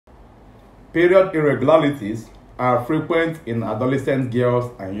Period irregularities are frequent in adolescent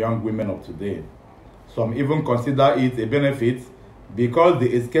girls and young women of today. Some even consider it a benefit because they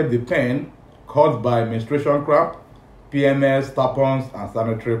escape the pain caused by menstruation cramp, PMS, tampons, and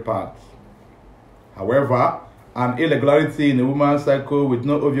sanitary pads. However, an irregularity in a woman's cycle with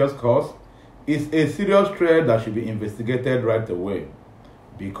no obvious cause is a serious threat that should be investigated right away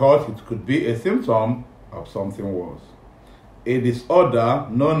because it could be a symptom of something worse. A disorder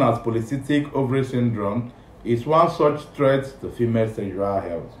known as Polycystic Ovary Syndrome is one such threat to female sexual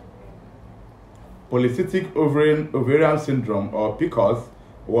health. Polycystic Ovarian Syndrome, or PCOS,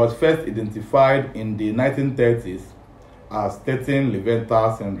 was first identified in the 1930s as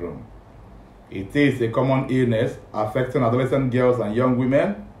 13-Leventhal syndrome. It is a common illness affecting adolescent girls and young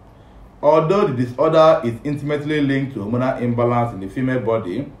women. Although the disorder is intimately linked to hormonal imbalance in the female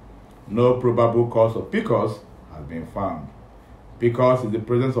body, no probable cause of PCOS has been found. PCOS is the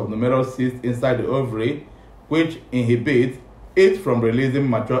presence of numerous cysts inside the ovary, which inhibits it from releasing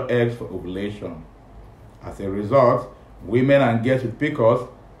mature eggs for ovulation. As a result, women and girls with PCOS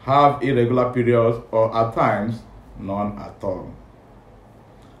have irregular periods or at times none at all.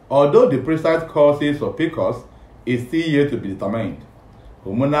 Although the precise causes of PCOS is still yet to be determined,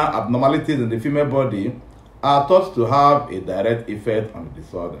 hormonal abnormalities in the female body are thought to have a direct effect on the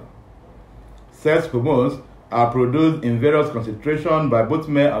disorder. Sex hormones are produced in various concentrations by both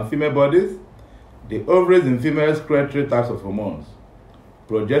male and female bodies. The ovaries in females secrete three types of hormones: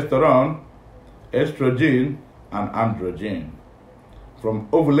 progesterone, estrogen, and androgen. From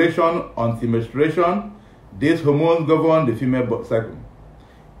ovulation until menstruation, these hormones govern the female cycle.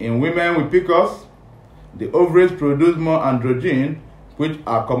 In women with PCOS, the ovaries produce more androgen, which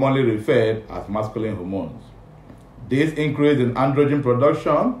are commonly referred as masculine hormones. This increase in androgen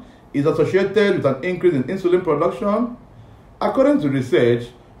production is associated with an increase in insulin production. According to research,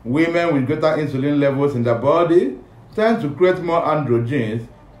 women with greater insulin levels in their body tend to create more androgens,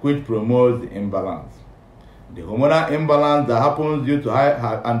 which promotes the imbalance. The hormonal imbalance that happens due to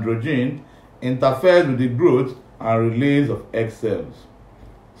high androgen interferes with the growth and release of egg cells.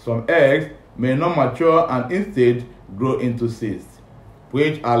 Some eggs may not mature and instead grow into cysts,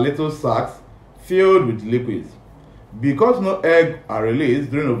 which are little sacs filled with liquids. Because no eggs are released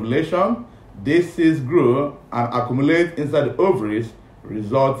during ovulation, these cysts grow and accumulate inside the ovaries,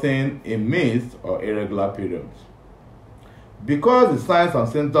 resulting in missed or irregular periods. Because the signs and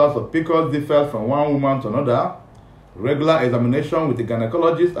symptoms of PCOS differ from one woman to another, regular examination with a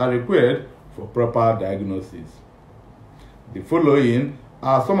gynecologist are required for proper diagnosis. The following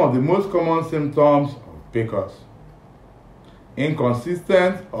are some of the most common symptoms of PCOS: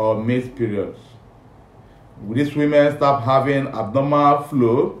 inconsistent or missed periods. These women start having abnormal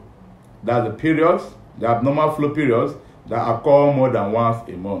flow, that's the abnormal flow periods that occur more than once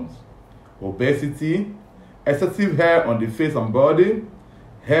a month. Obesity, excessive hair on the face and body,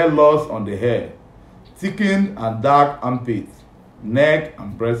 hair loss on the hair, thickened and dark armpits, neck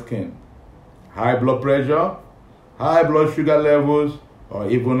and breast skin, high blood pressure, high blood sugar levels, or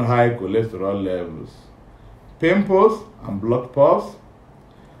even high cholesterol levels, pimples and blood spots.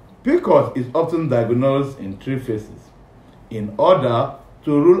 PCOS is often diagnosed in three phases in order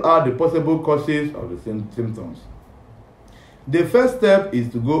to rule out the possible causes of the symptoms. The first step is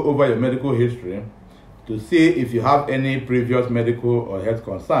to go over your medical history to see if you have any previous medical or health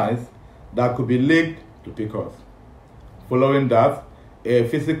concerns that could be linked to PCOS. Following that, a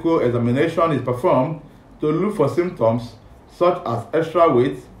physical examination is performed to look for symptoms such as extra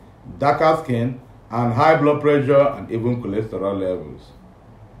weight, darker skin, and high blood pressure and even cholesterol levels.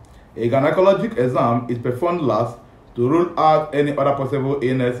 A gynecologic exam is performed last to rule out any other possible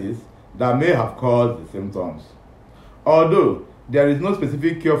illnesses that may have caused the symptoms. Although there is no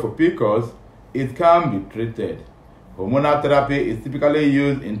specific cure for PCOS, it can be treated. Hormonal therapy is typically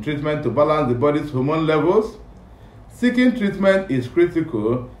used in treatment to balance the body's hormone levels. Seeking treatment is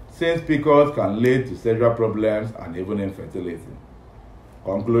critical since PCOS can lead to sexual problems and even infertility.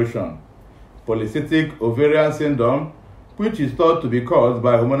 Conclusion: Polycystic Ovarian Syndrome, which is thought to be caused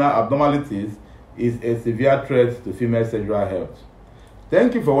by hormonal abnormalities, is a severe threat to female sexual health.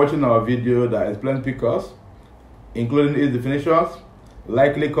 Thank you for watching our video that explains PCOS, including its definitions,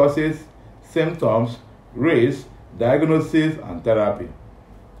 likely causes, symptoms, risk, diagnosis, and therapy.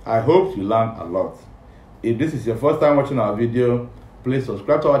 I hope you learned a lot. If this is your first time watching our video, please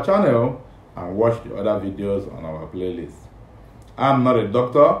subscribe to our channel and watch the other videos on our playlist. I'm not a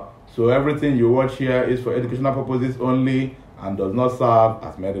doctor, so everything you watch here is for educational purposes only and does not serve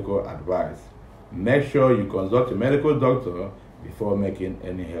as medical advice. Make sure you consult your medical doctor before making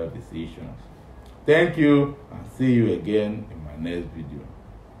any health decisions. Thank you, and see you again in my next video.